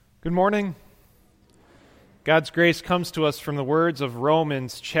Good morning. God's grace comes to us from the words of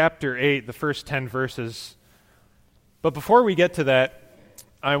Romans chapter 8, the first 10 verses. But before we get to that,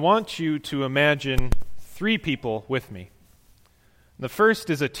 I want you to imagine three people with me. The first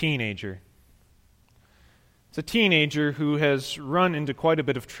is a teenager. It's a teenager who has run into quite a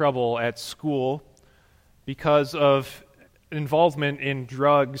bit of trouble at school because of involvement in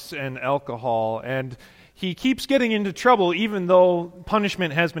drugs and alcohol, and he keeps getting into trouble even though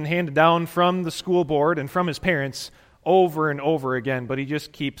punishment has been handed down from the school board and from his parents over and over again, but he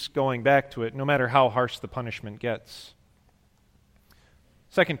just keeps going back to it no matter how harsh the punishment gets.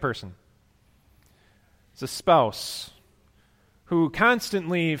 Second person is a spouse who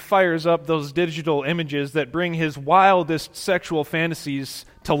constantly fires up those digital images that bring his wildest sexual fantasies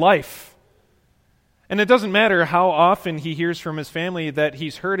to life. And it doesn't matter how often he hears from his family that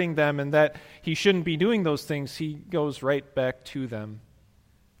he's hurting them and that he shouldn't be doing those things, he goes right back to them,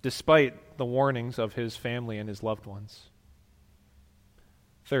 despite the warnings of his family and his loved ones.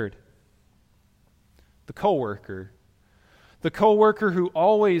 Third, the coworker. The coworker who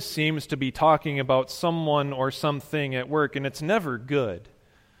always seems to be talking about someone or something at work, and it's never good.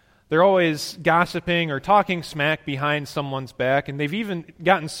 They're always gossiping or talking smack behind someone's back, and they've even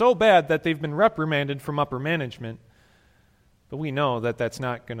gotten so bad that they've been reprimanded from upper management. But we know that that's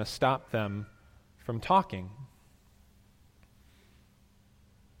not going to stop them from talking.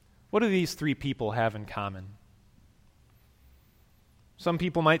 What do these three people have in common? Some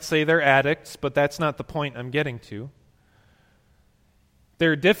people might say they're addicts, but that's not the point I'm getting to.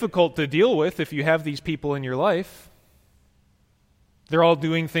 They're difficult to deal with if you have these people in your life. They're all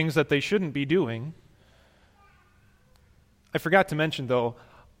doing things that they shouldn't be doing. I forgot to mention, though,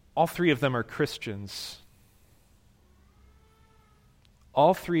 all three of them are Christians.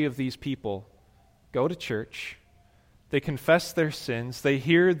 All three of these people go to church. They confess their sins. They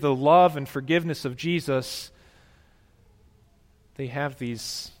hear the love and forgiveness of Jesus. They have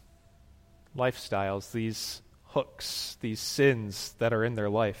these lifestyles, these hooks, these sins that are in their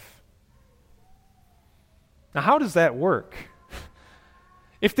life. Now, how does that work?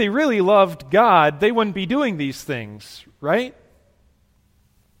 If they really loved God, they wouldn't be doing these things, right?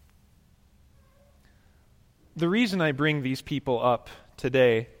 The reason I bring these people up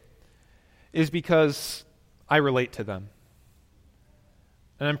today is because I relate to them.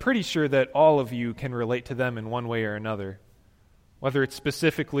 And I'm pretty sure that all of you can relate to them in one way or another, whether it's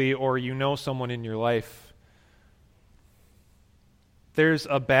specifically or you know someone in your life. There's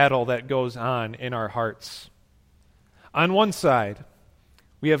a battle that goes on in our hearts. On one side,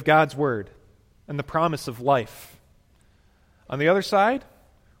 we have God's Word and the promise of life. On the other side,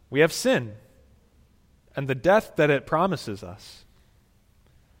 we have sin and the death that it promises us.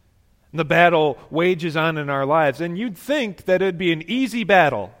 And the battle wages on in our lives, and you'd think that it'd be an easy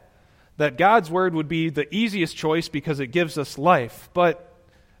battle, that God's Word would be the easiest choice because it gives us life. But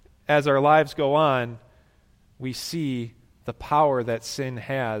as our lives go on, we see the power that sin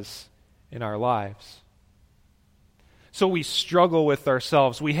has in our lives. So we struggle with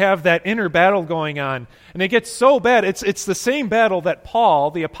ourselves. We have that inner battle going on. And it gets so bad. It's the same battle that Paul,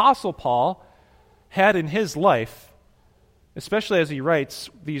 the Apostle Paul, had in his life, especially as he writes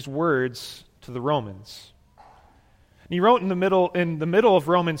these words to the Romans. And he wrote in the middle of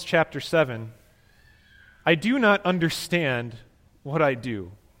Romans chapter 7, "I do not understand what I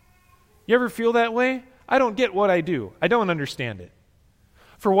do." You ever feel that way? I don't get what I do. I don't understand it.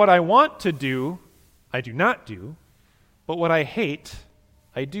 For what I want to do, I do not do. But what I hate,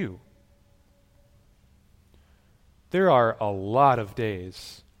 I do. There are a lot of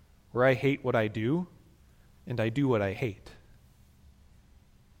days where I hate what I do, and I do what I hate.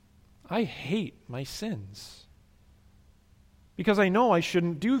 I hate my sins because I know I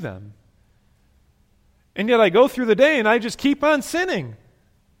shouldn't do them. And yet I go through the day and I just keep on sinning.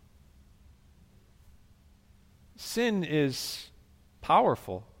 Sin is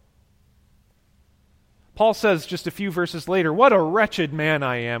powerful. Paul says just a few verses later, "What a wretched man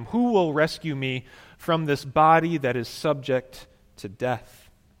I am. Who will rescue me from this body that is subject to death?"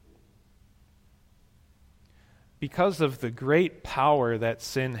 Because of the great power that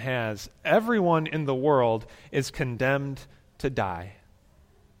sin has, everyone in the world is condemned to die.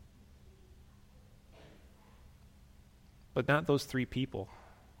 But not those three people.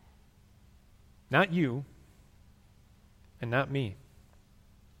 Not you, and not me.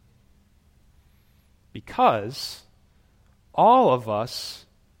 Because all of us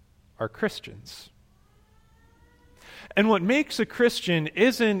are Christians. And what makes a Christian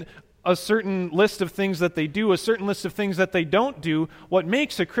isn't a certain list of things that they do, a certain list of things that they don't do. What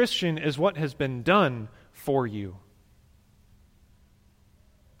makes a Christian is what has been done for you.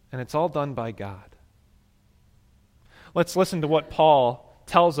 And it's all done by God. Let's listen to what Paul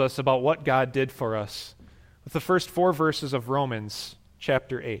tells us about what God did for us with the first 4 verses of Romans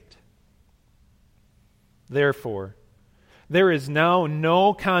chapter 8. Therefore, there is now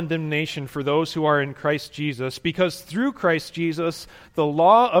no condemnation for those who are in Christ Jesus, because through Christ Jesus, the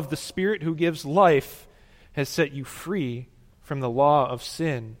law of the Spirit who gives life has set you free from the law of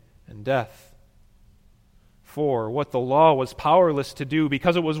sin and death. For what the law was powerless to do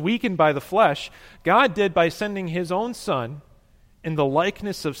because it was weakened by the flesh, God did by sending his own Son in the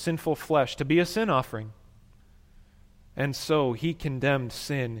likeness of sinful flesh to be a sin offering. And so he condemned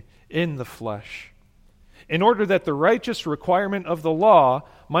sin in the flesh, in order that the righteous requirement of the law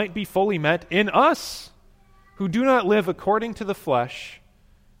might be fully met in us, who do not live according to the flesh,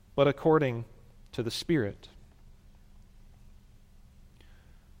 but according to the Spirit.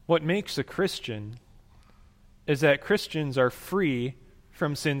 What makes a Christian is that Christians are free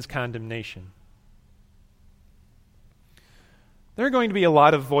from sin's condemnation. There are going to be a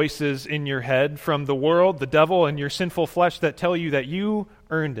lot of voices in your head from the world, the devil, and your sinful flesh that tell you that you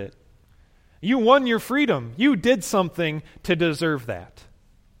earned it. You won your freedom. You did something to deserve that.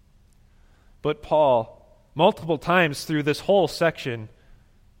 But Paul, multiple times through this whole section,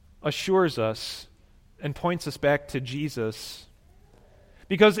 assures us and points us back to Jesus.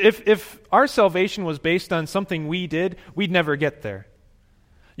 Because if our salvation was based on something we did, we'd never get there.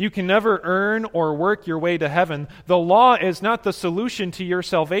 You can never earn or work your way to heaven. The law is not the solution to your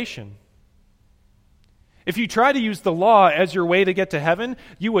salvation. If you try to use the law as your way to get to heaven,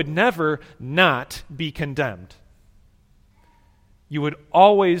 you would never not be condemned. You would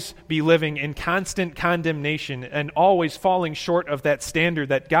always be living in constant condemnation and always falling short of that standard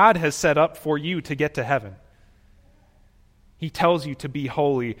that God has set up for you to get to heaven. He tells you to be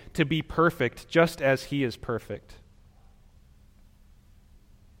holy, to be perfect, just as he is perfect.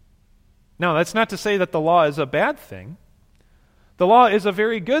 Now, that's not to say that the law is a bad thing. The law is a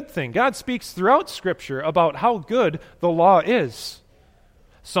very good thing. God speaks throughout Scripture about how good the law is.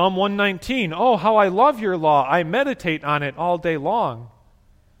 Psalm 119, "Oh, how I love your law. I meditate on it all day long."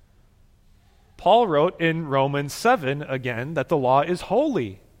 Paul wrote in Romans 7 again that the law is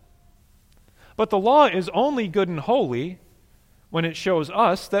holy. But the law is only good and holy when it shows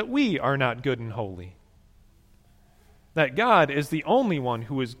us that we are not good and holy. That God is the only one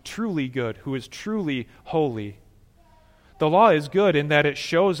who is truly good, who is truly holy. The law is good in that it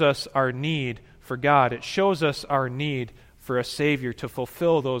shows us our need for God. It shows us our need for a Savior to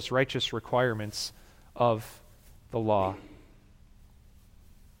fulfill those righteous requirements of the law.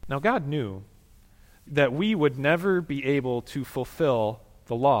 Now, God knew that we would never be able to fulfill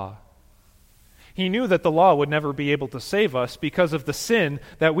the law. He knew that the law would never be able to save us because of the sin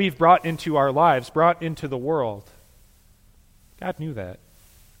that we've brought into our lives, brought into the world. God knew that.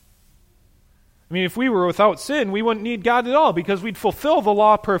 I mean, if we were without sin, we wouldn't need God at all because we'd fulfill the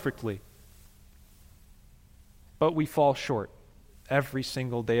law perfectly. But we fall short every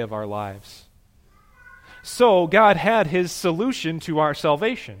single day of our lives. So God had his solution to our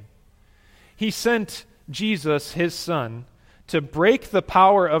salvation. He sent Jesus, his Son, to break the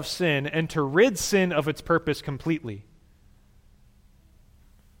power of sin and to rid sin of its purpose completely.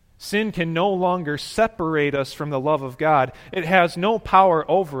 Sin can no longer separate us from the love of God. It has no power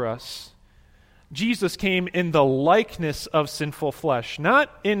over us. Jesus came in the likeness of sinful flesh, not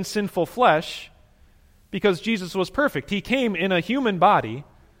in sinful flesh, because Jesus was perfect. He came in a human body,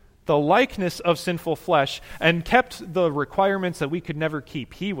 the likeness of sinful flesh, and kept the requirements that we could never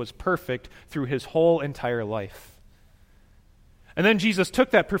keep. He was perfect through his whole entire life. And then Jesus took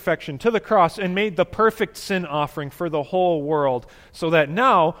that perfection to the cross and made the perfect sin offering for the whole world, so that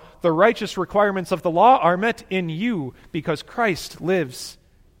now the righteous requirements of the law are met in you because Christ lives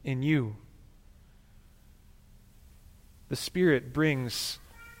in you. The Spirit brings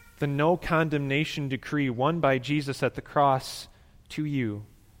the no condemnation decree won by Jesus at the cross to you,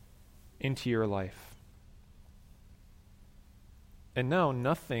 into your life. And now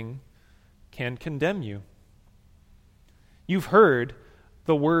nothing can condemn you. You've heard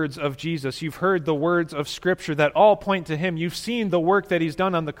the words of Jesus. You've heard the words of Scripture that all point to him. You've seen the work that he's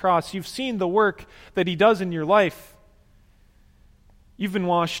done on the cross. You've seen the work that he does in your life. You've been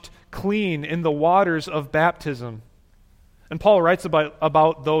washed clean in the waters of baptism. And Paul writes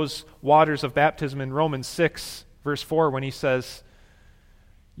about those waters of baptism in Romans 6, verse 4, when he says,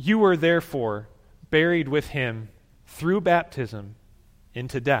 "You were therefore buried with him through baptism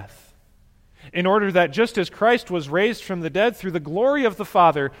into death, in order that just as Christ was raised from the dead through the glory of the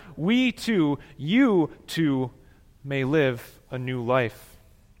Father, we too, you too, may live a new life."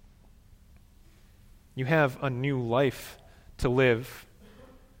 You have a new life to live.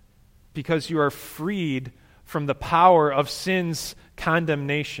 because you are freed from the power of sin's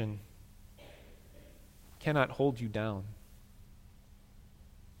condemnation. Cannot hold you down.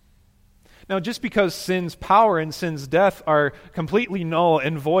 Now, just because sin's power and sin's death are completely null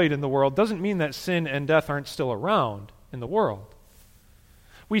and void in the world doesn't mean that sin and death aren't still around in the world.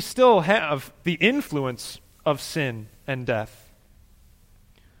 We still have the influence of sin and death.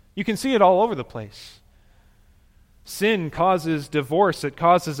 You can see it all over the place. Sin causes divorce, it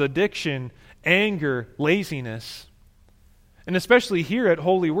causes addiction, anger, laziness. And especially here at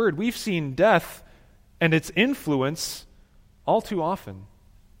Holy Word, we've seen death and its influence all too often.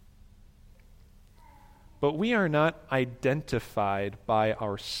 But we are not identified by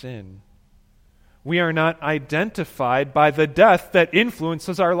our sin. We are not identified by the death that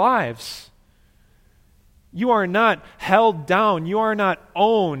influences our lives. You are not held down. You are not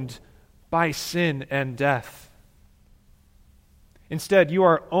owned by sin and death. Instead, you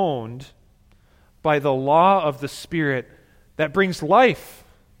are owned by the law of the Spirit that brings life.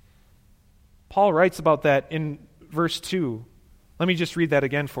 Paul writes about that in verse 2. Let me just read that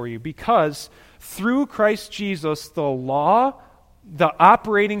again for you. Because through Christ Jesus, the law, the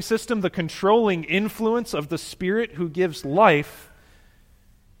operating system, the controlling influence of the Spirit who gives life,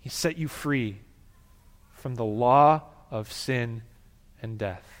 He set you free from the law of sin and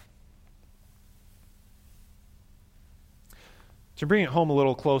death. To bring it home a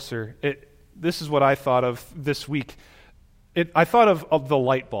little closer, this is what I thought of this week. I thought of the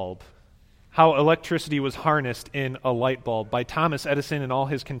light bulb. How electricity was harnessed in a light bulb by Thomas Edison and all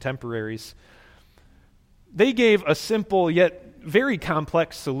his contemporaries. They gave a simple yet very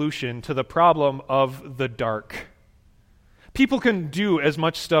complex solution to the problem of the dark. People can do as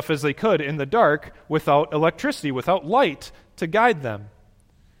much stuff as they could in the dark without electricity, without light to guide them.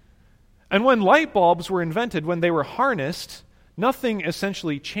 And when light bulbs were invented, when they were harnessed, nothing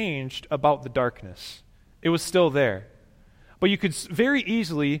essentially changed about the darkness. It was still there. But you could very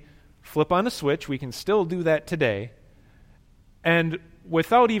easily flip on a switch. We can still do that today. And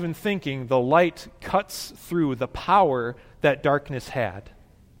without even thinking, the light cuts through the power that darkness had.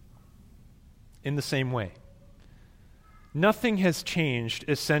 In the same way, nothing has changed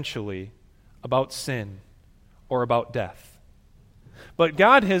essentially about sin or about death. But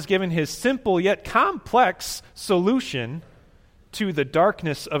God has given His simple yet complex solution to the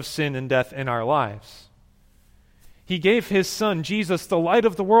darkness of sin and death in our lives. He gave His Son, Jesus, the light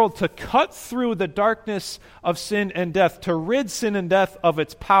of the world, to cut through the darkness of sin and death, to rid sin and death of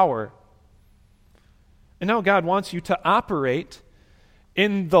its power. And now God wants you to operate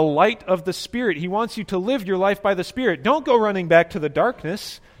in the light of the Spirit. He wants you to live your life by the Spirit. Don't go running back to the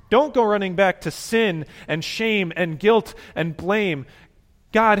darkness. Don't go running back to sin and shame and guilt and blame.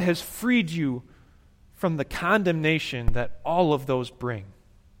 God has freed you from the condemnation that all of those bring.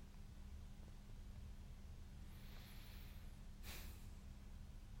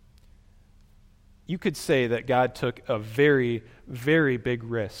 You could say that God took a very, very big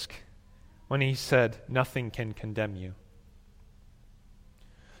risk when He said, "Nothing can condemn you."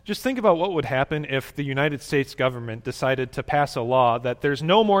 Just think about what would happen if the United States government decided to pass a law that there's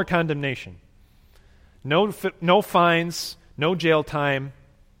no more condemnation. No fines, no jail time,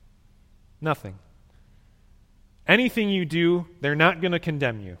 nothing. Anything you do, they're not going to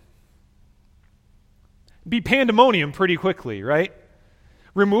condemn you. It'd be pandemonium pretty quickly, right?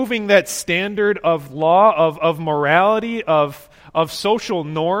 Removing that standard of law, of morality, of social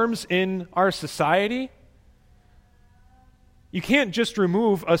norms in our society. You can't just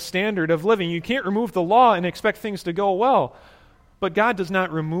remove a standard of living. You can't remove the law and expect things to go well. But God does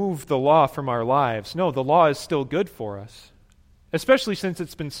not remove the law from our lives. No, the law is still good for us, especially since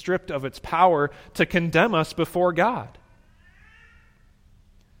it's been stripped of its power to condemn us before God.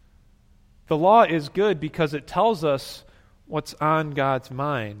 The law is good because it tells us what's on God's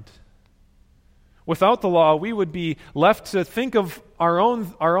mind. Without the law, we would be left to think of our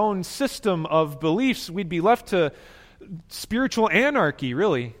own system of beliefs. We'd be left to spiritual anarchy,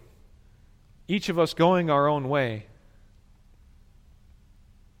 really. Each of us going our own way.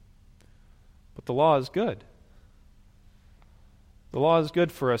 But the law is good. The law is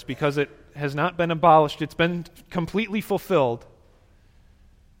good for us because it has not been abolished. It's been completely fulfilled.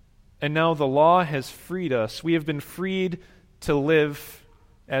 And now the law has freed us. We have been freed to live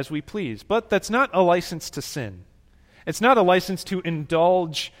as we please. But that's not a license to sin. It's not a license to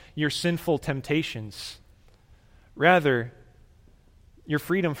indulge your sinful temptations. Rather, your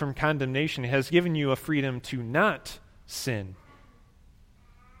freedom from condemnation has given you a freedom to not sin.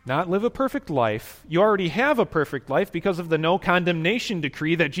 Not live a perfect life. You already have a perfect life because of the no condemnation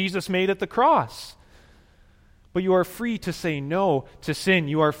decree that Jesus made at the cross. But you are free to say no to sin.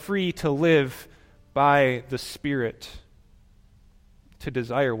 You are free to live by the Spirit, to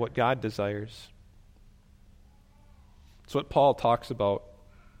desire what God desires. It's what Paul talks about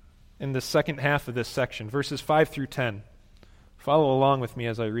in the second half of this section, verses 5 through 10. Follow along with me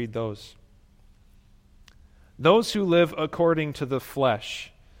as I read those. Those who live according to the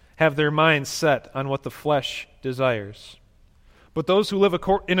flesh have their minds set on what the flesh desires. But those who live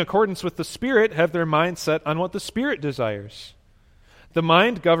in accordance with the Spirit have their mind set on what the Spirit desires. The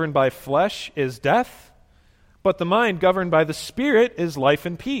mind governed by flesh is death, but the mind governed by the Spirit is life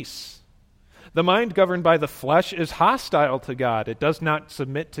and peace. The mind governed by the flesh is hostile to God. It does not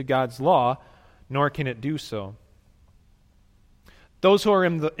submit to God's law, nor can it do so. Those who are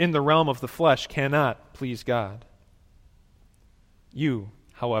in the realm of the flesh cannot please God. You,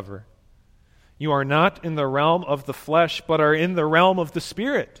 however, you are not in the realm of the flesh, but are in the realm of the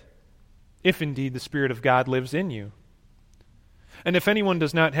Spirit, if indeed the Spirit of God lives in you. And if anyone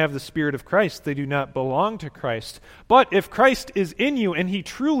does not have the Spirit of Christ, they do not belong to Christ. But if Christ is in you, and he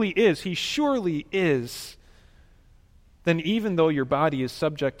truly is, he surely is, then even though your body is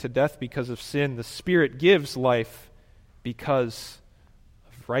subject to death because of sin, the Spirit gives life because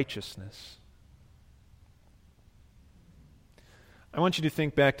of righteousness. I want you to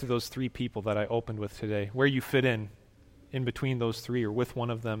think back to those three people that I opened with today, where you fit in between those three, or with one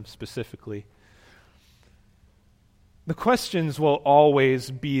of them specifically. The questions will always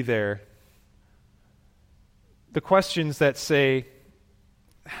be there. The questions that say,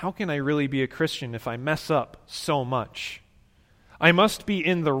 how can I really be a Christian if I mess up so much? I must be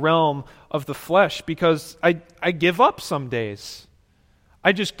in the realm of the flesh because I give up some days.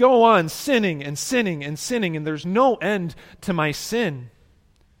 I just go on sinning and sinning and sinning, and there's no end to my sin.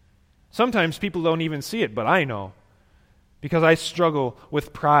 Sometimes people don't even see it, but I know. Because I struggle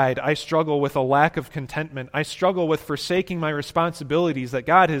with pride. I struggle with a lack of contentment. I struggle with forsaking my responsibilities that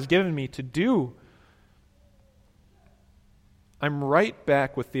God has given me to do. I'm right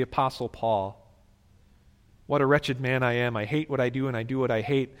back with the Apostle Paul. What a wretched man I am. I hate what I do and I do what I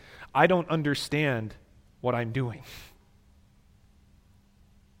hate. I don't understand what I'm doing.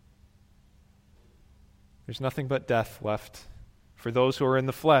 There's nothing but death left for those who are in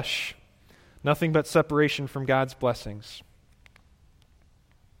the flesh. Nothing but separation from God's blessings.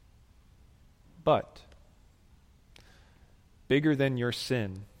 But bigger than your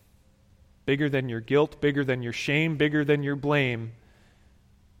sin, bigger than your guilt, bigger than your shame, bigger than your blame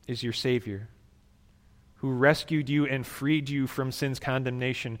is your Savior, who rescued you and freed you from sin's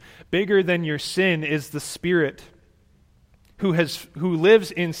condemnation. Bigger than your sin is the Spirit who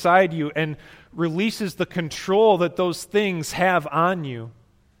lives inside you and releases the control that those things have on you.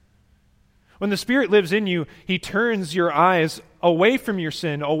 When the Spirit lives in you, He turns your eyes away from your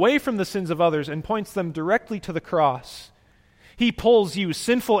sin, away from the sins of others, and points them directly to the cross. He pulls you,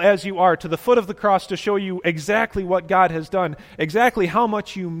 sinful as you are, to the foot of the cross to show you exactly what God has done, exactly how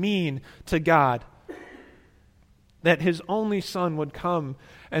much you mean to God. That His only Son would come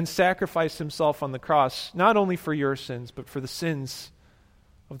and sacrifice Himself on the cross, not only for your sins, but for the sins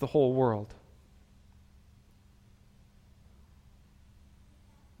of the whole world.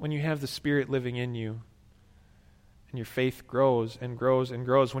 When you have the Spirit living in you, and your faith grows and grows and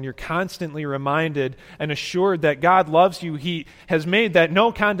grows, when you're constantly reminded and assured that God loves you, He has made that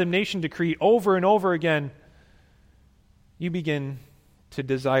no condemnation decree over and over again, you begin to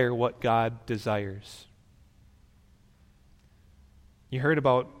desire what God desires. You heard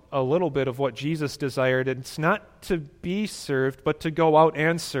about a little bit of what Jesus desired. It's not to be served, but to go out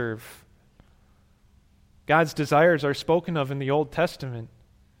and serve. God's desires are spoken of in the Old Testament.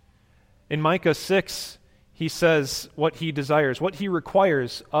 In Micah 6, He says what He desires, what He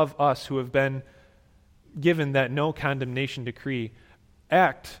requires of us who have been given that no condemnation decree.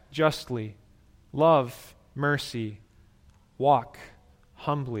 Act justly, love mercy, walk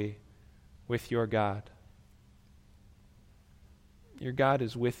humbly with your God. Your God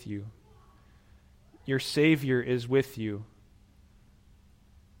is with you. Your Savior is with you.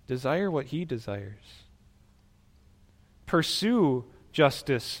 Desire what He desires. Pursue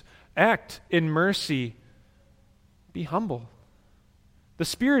justice. Act in mercy. Be humble. The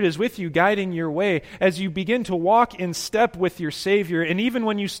Spirit is with you, guiding your way as you begin to walk in step with your Savior. And even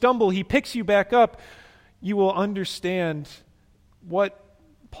when you stumble, He picks you back up. You will understand what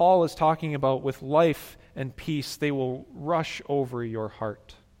Paul is talking about with life and peace. They will rush over your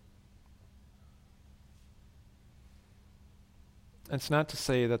heart. It's not to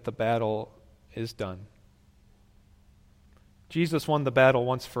say that the battle is done. Jesus won the battle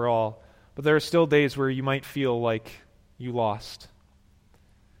once for all, but there are still days where you might feel like you lost.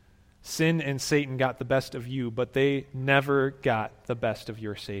 Sin and Satan got the best of you, but they never got the best of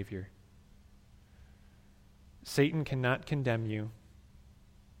your Savior. Satan cannot condemn you.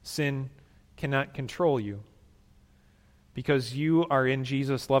 Sin cannot control you, because you are in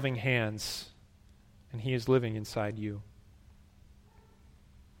Jesus' loving hands, and he is living inside you.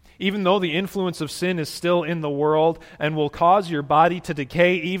 Even though the influence of sin is still in the world and will cause your body to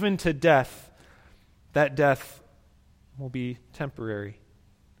decay even to death, that death will be temporary.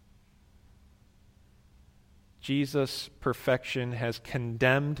 Jesus' perfection has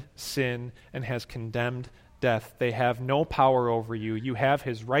condemned sin and has condemned death. They have no power over you. You have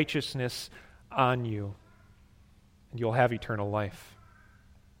his righteousness on you, and you'll have eternal life.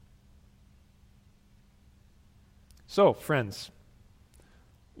 So, friends,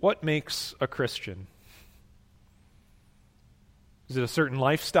 what makes a Christian? Is it a certain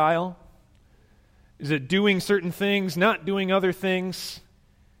lifestyle? Is it doing certain things, not doing other things?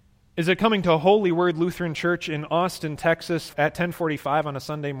 Is it coming to Holy Word Lutheran Church in Austin, Texas at 10:45 on a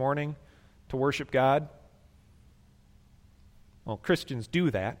Sunday morning to worship God? Well, Christians do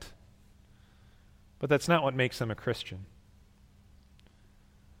that, but that's not what makes them a Christian.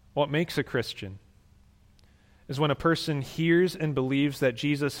 What makes a Christian is when a person hears and believes that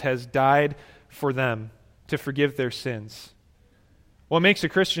Jesus has died for them to forgive their sins. What makes a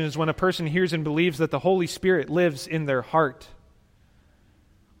Christian is when a person hears and believes that the Holy Spirit lives in their heart.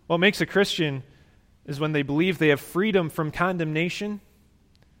 What makes a Christian is when they believe they have freedom from condemnation,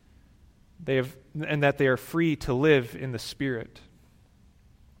 and that they are free to live in the Spirit.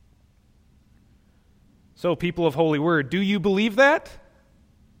 So, people of Holy Word, do you believe that?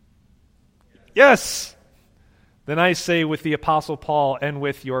 Yes! Then I say with the Apostle Paul and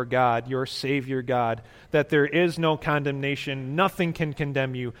with your God, your Savior God, that there is no condemnation, nothing can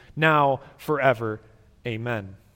condemn you, now, forever. Amen.